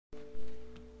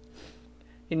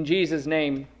In Jesus'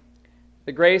 name,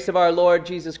 the grace of our Lord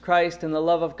Jesus Christ and the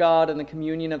love of God and the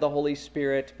communion of the Holy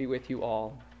Spirit be with you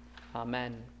all.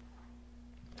 Amen.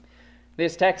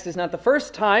 This text is not the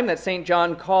first time that St.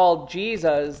 John called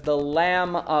Jesus the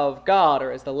Lamb of God,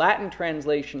 or as the Latin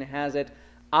translation has it,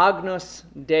 Agnus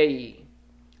Dei.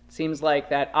 It seems like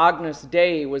that Agnus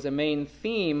Dei was a main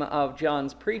theme of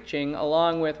John's preaching,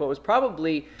 along with what was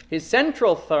probably his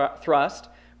central thrust,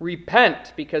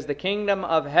 repent, because the kingdom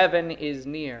of heaven is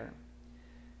near.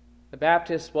 The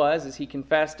Baptist was, as he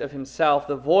confessed of himself,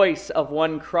 the voice of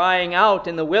one crying out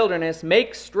in the wilderness,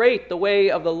 "Make straight the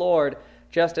way of the Lord,"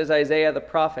 just as Isaiah the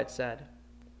prophet said.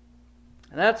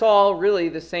 And that's all really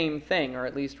the same thing, or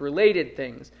at least related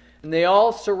things. And they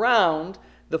all surround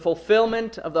the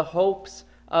fulfillment of the hopes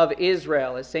of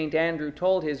Israel. As St. Andrew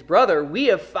told his brother, we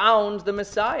have found the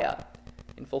Messiah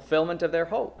in fulfillment of their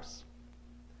hopes.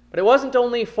 But it wasn't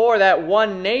only for that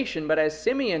one nation, but as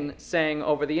Simeon sang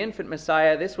over the infant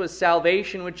Messiah, this was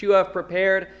salvation which you have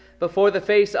prepared before the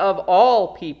face of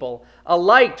all people, a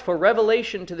light for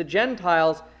revelation to the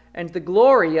Gentiles and the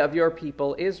glory of your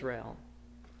people Israel.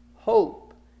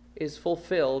 Hope is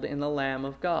fulfilled in the Lamb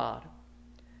of God.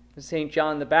 St.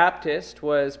 John the Baptist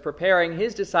was preparing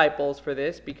his disciples for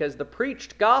this because the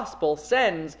preached gospel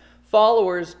sends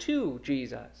followers to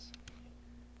Jesus.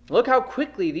 Look how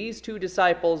quickly these two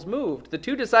disciples moved. The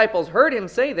two disciples heard him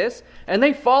say this, and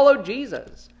they followed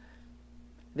Jesus.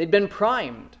 They'd been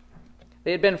primed.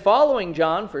 They had been following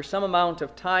John for some amount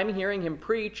of time, hearing him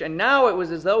preach, and now it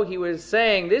was as though he was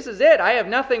saying, this is it. I have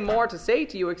nothing more to say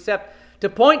to you except to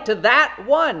point to that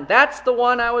one. That's the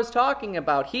one I was talking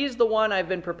about. He's the one I've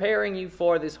been preparing you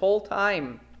for this whole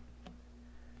time.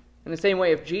 In the same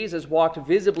way, if Jesus walked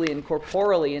visibly and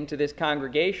corporally into this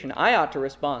congregation, I ought to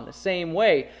respond the same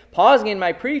way, pausing in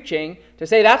my preaching to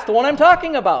say, that's the one I'm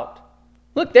talking about.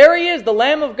 Look, there he is, the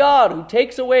Lamb of God who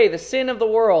takes away the sin of the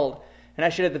world. And I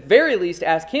should at the very least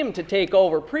ask him to take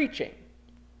over preaching.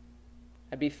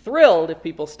 I'd be thrilled if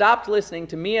people stopped listening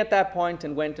to me at that point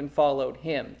and went and followed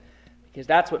him, because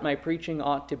that's what my preaching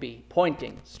ought to be,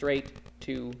 pointing straight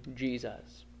to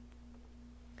Jesus.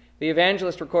 The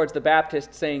evangelist records the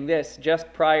Baptist saying this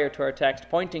just prior to our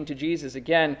text, pointing to Jesus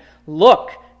again,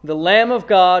 "Look, the Lamb of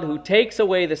God who takes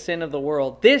away the sin of the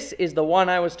world. This is the one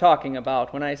I was talking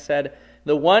about when I said,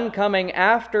 the one coming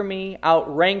after me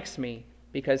outranks me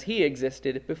because he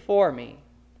existed before me."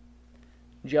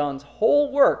 John's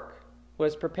whole work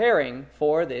was preparing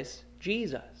for this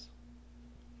Jesus.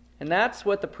 And that's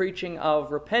what the preaching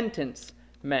of repentance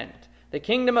meant. The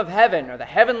kingdom of heaven, or the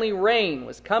heavenly reign,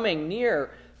 was coming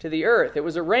near to the earth. It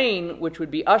was a reign which would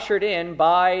be ushered in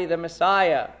by the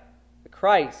Messiah, the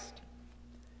Christ.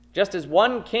 Just as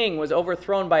one king was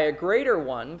overthrown by a greater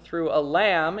one through a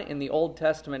lamb in the Old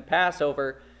Testament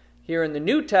Passover, here in the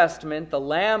New Testament, the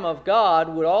Lamb of God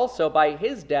would also, by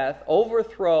his death,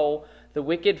 overthrow the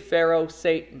wicked Pharaoh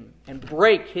Satan and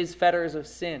break his fetters of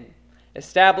sin,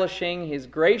 establishing his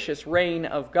gracious reign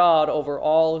of God over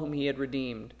all whom he had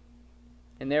redeemed.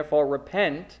 And therefore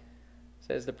repent,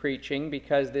 says the preaching,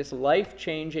 because this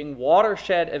life-changing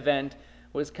watershed event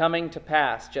was coming to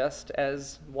pass, just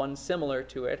as one similar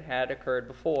to it had occurred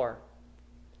before.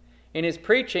 In his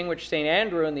preaching, which St.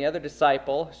 Andrew and the other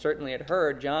disciple certainly had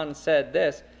heard, John said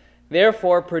this,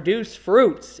 "Therefore produce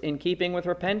fruits in keeping with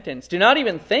repentance. Do not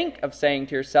even think of saying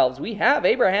to yourselves, we have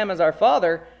Abraham as our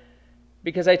father,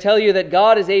 because I tell you that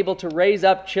God is able to raise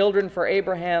up children for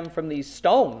Abraham from these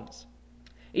stones.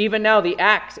 Even now the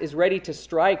axe is ready to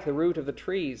strike the root of the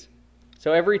trees.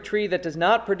 So every tree that does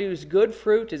not produce good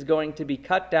fruit is going to be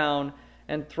cut down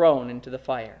and thrown into the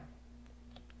fire."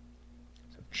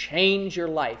 So change your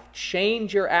life,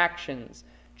 change your actions,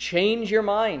 change your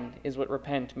mind is what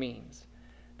repent means.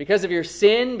 Because of your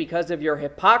sin, because of your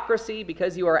hypocrisy,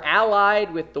 because you are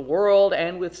allied with the world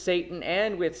and with Satan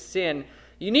and with sin,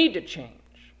 you need to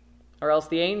change, or else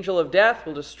the angel of death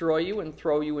will destroy you and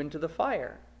throw you into the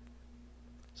fire.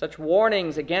 Such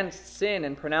warnings against sin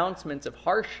and pronouncements of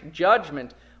harsh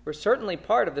judgment were certainly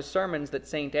part of the sermons that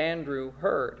St. Andrew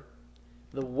heard.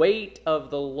 The weight of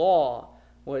the law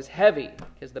was heavy,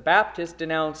 because the Baptist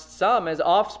denounced some as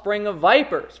offspring of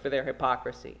vipers for their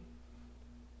hypocrisy.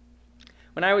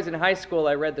 When I was in high school,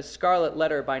 I read The Scarlet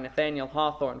Letter by Nathaniel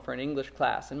Hawthorne for an English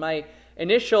class, and my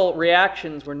initial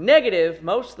reactions were negative,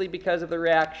 mostly because of the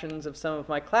reactions of some of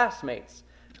my classmates,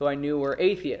 who I knew were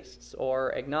atheists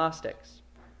or agnostics.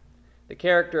 The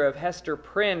character of Hester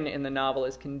Prynne in the novel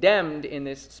is condemned in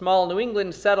this small New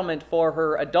England settlement for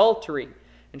her adultery,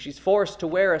 and she's forced to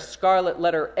wear a scarlet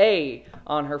letter A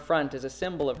on her front as a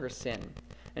symbol of her sin.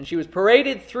 And she was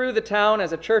paraded through the town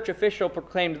as a church official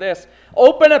proclaimed this: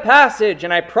 "Open a passage,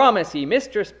 and I promise ye,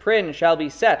 Mistress Prynne shall be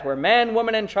set, where man,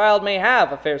 woman, and child may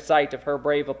have a fair sight of her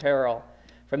brave apparel,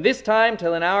 from this time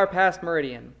till an hour past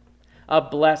meridian. A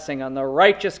blessing on the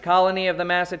righteous colony of the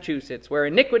Massachusetts, where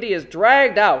iniquity is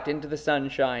dragged out into the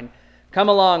sunshine. Come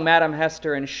along, Madam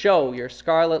Hester, and show your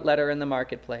scarlet letter in the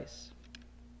marketplace."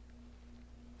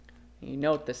 You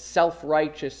note the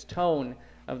self-righteous tone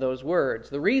of those words.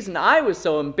 The reason I was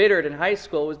so embittered in high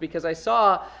school was because I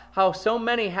saw how so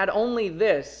many had only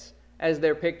this as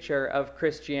their picture of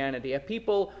Christianity, a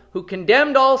people who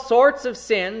condemned all sorts of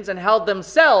sins and held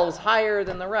themselves higher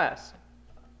than the rest.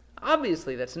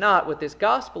 Obviously, that's not what this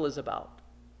gospel is about.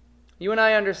 You and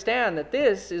I understand that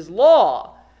this is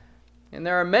law, and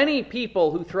there are many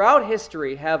people who throughout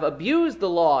history have abused the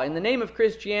law in the name of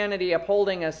Christianity,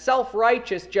 upholding a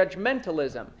self-righteous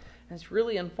judgmentalism, and it's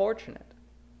really unfortunate.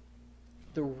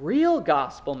 The real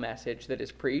gospel message that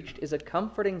is preached is a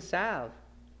comforting salve.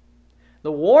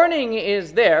 The warning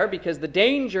is there because the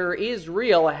danger is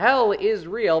real, hell is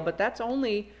real, but that's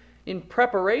only in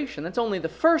preparation. That's only the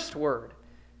first word,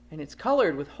 and it's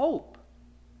colored with hope.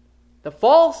 The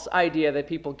false idea that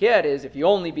people get is if you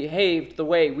only behaved the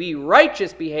way we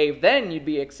righteous behave, then you'd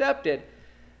be accepted.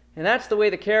 And that's the way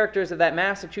the characters of that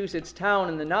Massachusetts town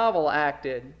in the novel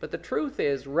acted. But the truth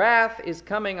is, wrath is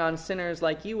coming on sinners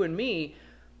like you and me.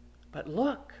 But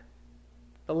look,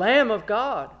 the Lamb of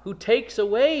God who takes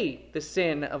away the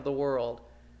sin of the world.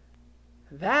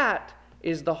 That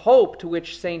is the hope to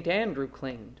which St. Andrew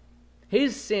clinged.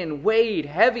 His sin weighed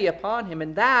heavy upon him,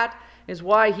 and that is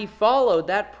why he followed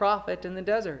that prophet in the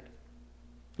desert.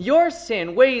 Your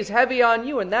sin weighs heavy on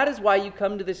you, and that is why you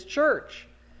come to this church.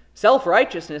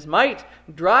 Self-righteousness might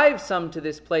drive some to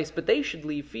this place, but they should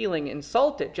leave feeling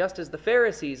insulted, just as the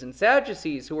Pharisees and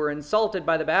Sadducees who were insulted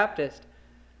by the Baptist.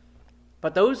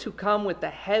 But those who come with the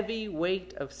heavy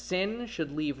weight of sin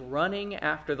should leave running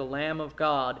after the Lamb of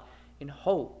God in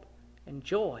hope and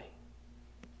joy.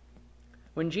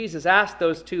 When Jesus asked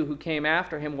those two who came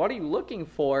after him, "What are you looking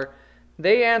for?"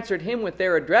 they answered him with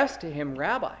their address to him,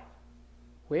 "Rabbi,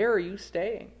 where are you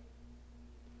staying?"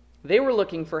 They were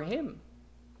looking for him.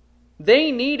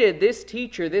 They needed this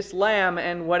teacher, this lamb,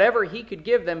 and whatever he could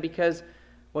give them, because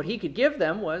what he could give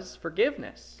them was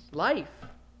forgiveness, life,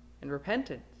 and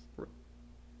repentance.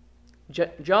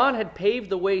 John had paved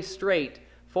the way straight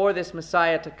for this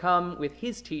Messiah to come with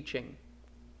his teaching.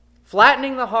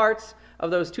 Flattening the hearts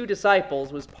of those two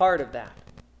disciples was part of that.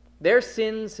 Their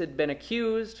sins had been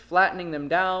accused, flattening them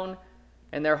down,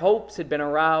 and their hopes had been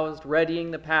aroused,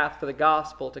 readying the path for the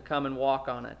gospel to come and walk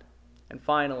on it. And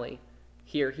finally,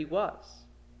 here he was,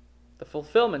 the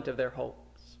fulfillment of their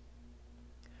hopes.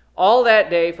 All that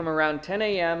day, from around 10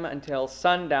 a.m. until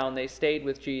sundown, they stayed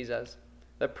with Jesus.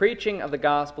 The preaching of the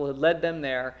gospel had led them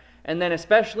there, and then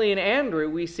especially in Andrew,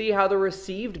 we see how the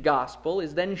received gospel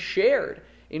is then shared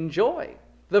in joy.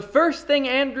 The first thing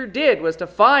Andrew did was to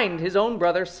find his own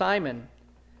brother Simon.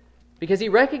 Because he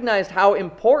recognized how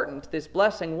important this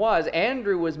blessing was,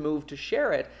 Andrew was moved to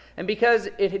share it. And because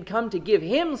it had come to give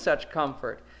him such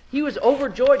comfort, he was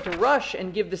overjoyed to rush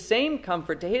and give the same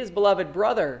comfort to his beloved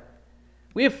brother.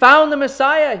 "We have found the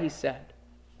Messiah," he said.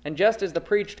 And just as the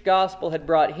preached gospel had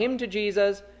brought him to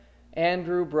Jesus,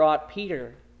 Andrew brought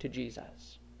Peter to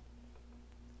Jesus.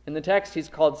 In the text, he's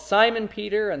called Simon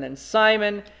Peter, and then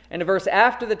Simon. And a verse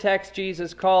after the text,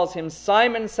 Jesus calls him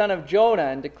Simon, son of Jonah,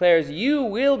 and declares, "You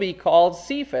will be called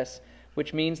Cephas,"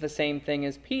 which means the same thing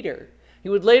as Peter. He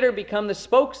would later become the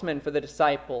spokesman for the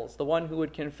disciples, the one who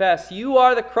would confess, "You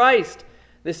are the Christ,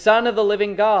 the Son of the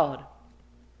living God."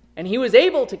 And he was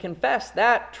able to confess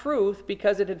that truth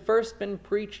because it had first been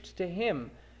preached to him,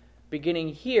 beginning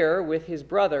here with his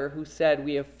brother who said,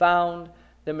 "We have found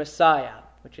the Messiah,"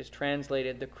 which is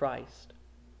translated the Christ.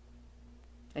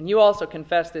 And you also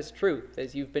confess this truth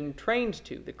as you've been trained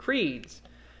to, the creeds.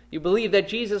 You believe that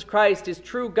Jesus Christ is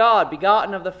true God,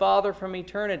 begotten of the Father from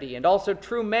eternity, and also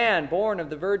true man, born of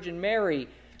the Virgin Mary,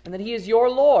 and that he is your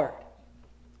Lord.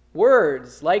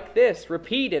 Words like this,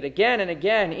 repeated again and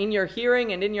again in your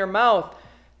hearing and in your mouth,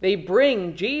 they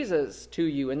bring Jesus to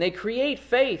you, and they create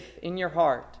faith in your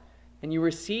heart. And you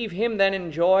receive him then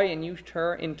in joy, and you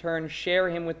in turn share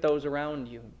him with those around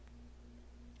you.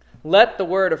 "Let the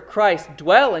word of Christ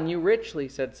dwell in you richly,"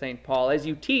 said St. Paul, "as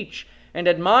you teach and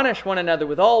admonish one another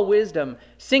with all wisdom,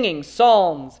 singing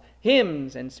psalms,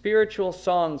 hymns, and spiritual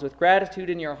songs with gratitude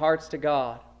in your hearts to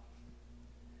God."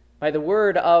 By the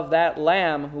word of that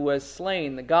Lamb who was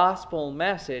slain, the gospel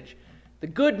message, the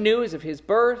good news of his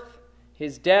birth,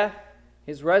 his death,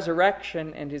 His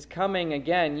resurrection and His coming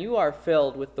again, you are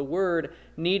filled with the word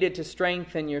needed to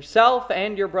strengthen yourself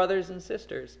and your brothers and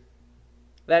sisters.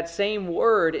 That same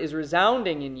word is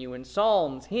resounding in you in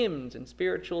psalms, hymns, and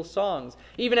spiritual songs.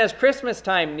 Even as Christmas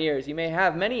time nears, you may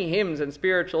have many hymns and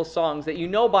spiritual songs that you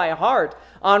know by heart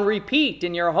on repeat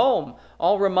in your home,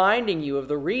 all reminding you of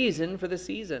the reason for the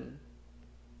season.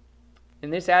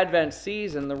 In this Advent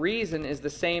season, the reason is the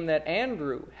same that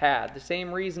Andrew had, the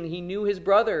same reason he knew his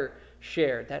brother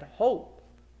shared, that hope.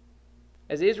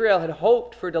 As Israel had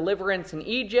hoped for deliverance in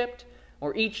Egypt,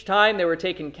 or each time they were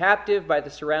taken captive by the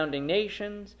surrounding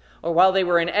nations, or while they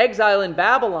were in exile in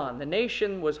Babylon, the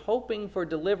nation was hoping for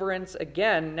deliverance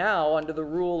again now under the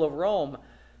rule of Rome.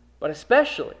 But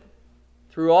especially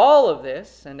through all of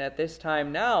this, and at this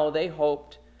time now, they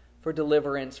hoped for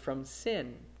deliverance from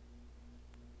sin.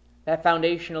 That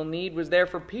foundational need was there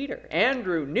for Peter.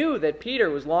 Andrew knew that Peter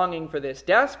was longing for this,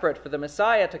 desperate for the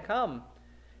Messiah to come,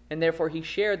 and therefore he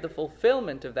shared the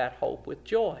fulfillment of that hope with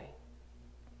joy.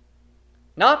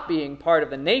 Not being part of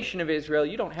the nation of Israel,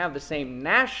 you don't have the same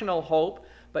national hope,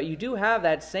 but you do have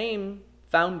that same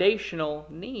foundational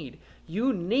need.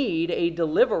 You need a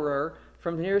deliverer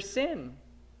from your sin.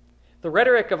 The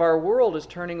rhetoric of our world is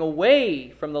turning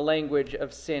away from the language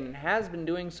of sin and has been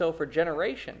doing so for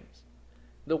generations.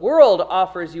 The world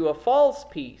offers you a false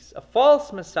peace, a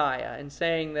false Messiah, in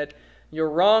saying that your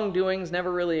wrongdoings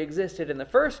never really existed in the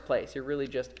first place. You're really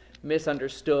just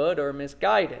misunderstood or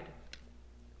misguided.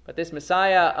 But this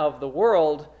Messiah of the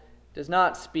world does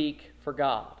not speak for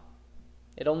God.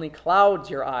 It only clouds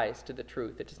your eyes to the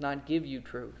truth. It does not give you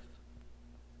truth.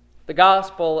 The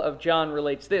Gospel of John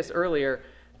relates this earlier.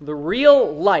 The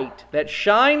real light that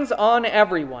shines on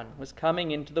everyone was coming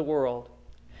into the world.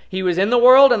 He was in the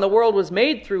world, and the world was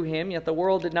made through him, yet the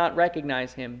world did not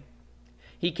recognize him.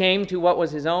 He came to what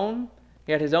was his own,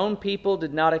 yet his own people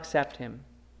did not accept him.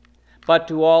 But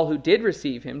to all who did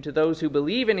receive him, to those who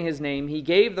believe in his name, he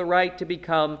gave the right to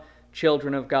become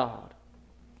children of God.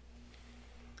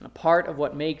 A part of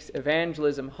what makes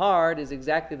evangelism hard is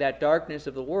exactly that darkness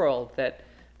of the world, that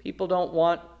people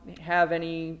don't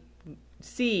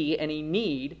see any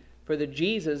need for the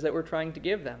Jesus that we're trying to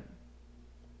give them.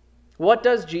 What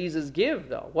does Jesus give,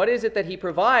 though? What is it that he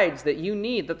provides that you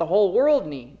need, that the whole world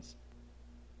needs?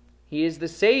 He is the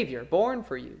Savior born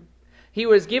for you. He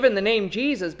was given the name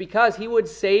Jesus because he would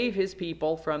save his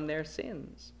people from their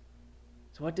sins.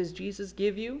 So what does Jesus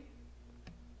give you?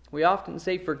 We often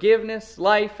say forgiveness,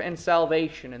 life, and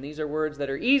salvation. And these are words that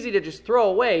are easy to just throw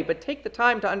away, but take the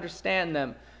time to understand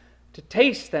them, to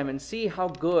taste them, and see how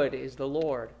good is the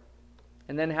Lord.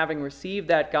 And then having received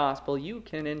that gospel, you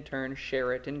can in turn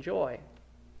share it in joy.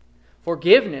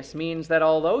 Forgiveness means that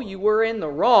although you were in the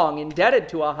wrong, indebted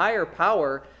to a higher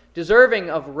power, deserving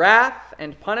of wrath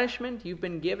and punishment, you've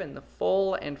been given the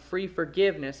full and free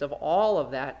forgiveness of all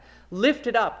of that,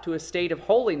 lifted up to a state of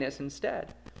holiness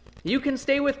instead. You can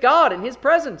stay with God in his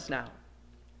presence now.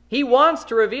 He wants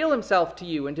to reveal himself to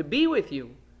you and to be with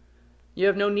you. You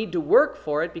have no need to work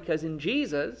for it because in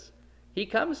Jesus, he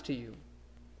comes to you.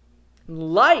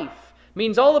 Life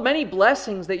means all the many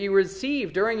blessings that you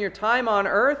receive during your time on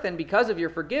earth, and because of your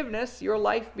forgiveness, your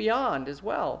life beyond as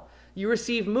well. You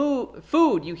receive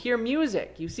food, you hear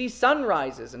music, you see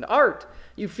sunrises and art,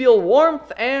 you feel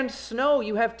warmth and snow,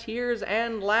 you have tears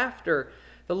and laughter.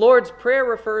 The Lord's Prayer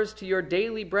refers to your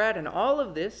daily bread, and all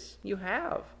of this you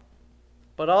have.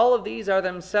 But all of these are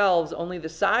themselves only the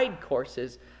side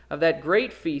courses of that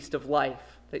great feast of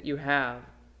life that you have,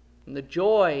 and the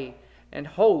joy and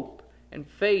hope and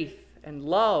faith and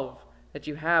love that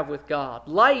you have with God.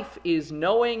 Life is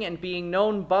knowing and being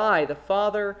known by the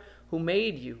Father who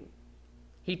made you.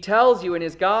 He tells you in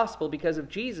his gospel, because of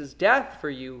Jesus' death for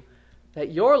you,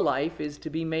 that your life is to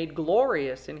be made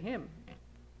glorious in him.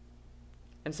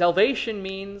 And salvation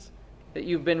means that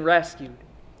you've been rescued.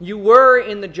 You were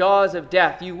in the jaws of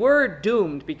death. You were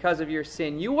doomed because of your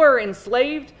sin. You were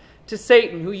enslaved to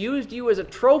Satan, who used you as a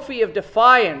trophy of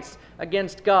defiance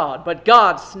against God, but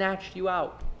God snatched you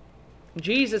out.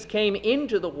 Jesus came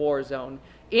into the war zone,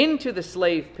 into the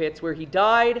slave pits where he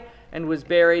died and was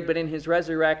buried, but in his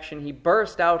resurrection he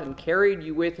burst out and carried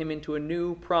you with him into a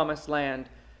new promised land.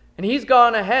 And he's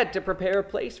gone ahead to prepare a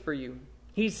place for you.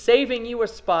 He's saving you a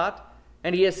spot,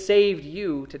 and he has saved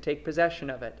you to take possession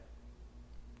of it.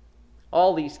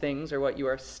 All these things are what you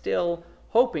are still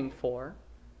hoping for,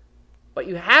 but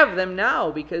you have them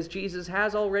now because Jesus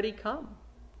has already come.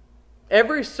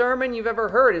 Every sermon you've ever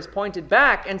heard is pointed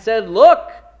back and said,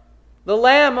 look, the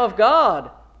Lamb of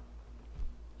God.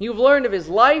 You've learned of his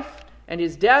life and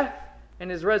his death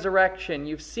and his resurrection.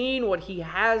 You've seen what he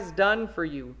has done for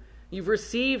you. You've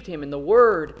received him in the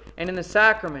Word and in the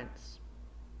sacraments.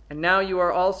 And now you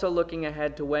are also looking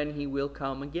ahead to when he will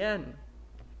come again.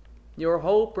 Your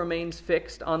hope remains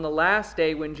fixed on the last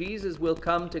day when Jesus will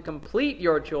come to complete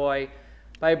your joy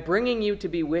by bringing you to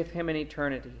be with him in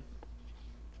eternity.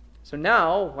 So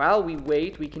now, while we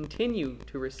wait, we continue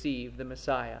to receive the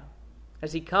Messiah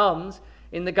as he comes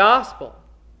in the gospel,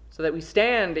 so that we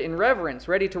stand in reverence,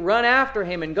 ready to run after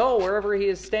him and go wherever he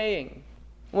is staying.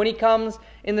 When he comes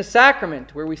in the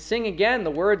sacrament, where we sing again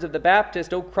the words of the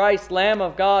Baptist, O Christ, Lamb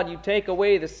of God, you take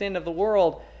away the sin of the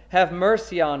world, have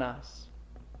mercy on us.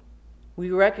 We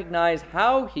recognize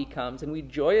how he comes, and we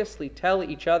joyously tell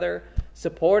each other,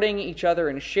 supporting each other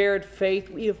in shared faith,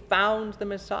 we have found the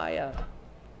Messiah.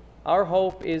 Our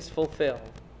hope is fulfilled.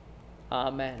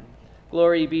 Amen.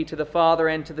 Glory be to the Father,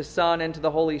 and to the Son, and to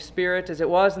the Holy Spirit, as it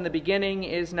was in the beginning,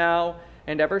 is now,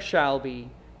 and ever shall be,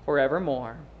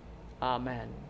 forevermore. Amen.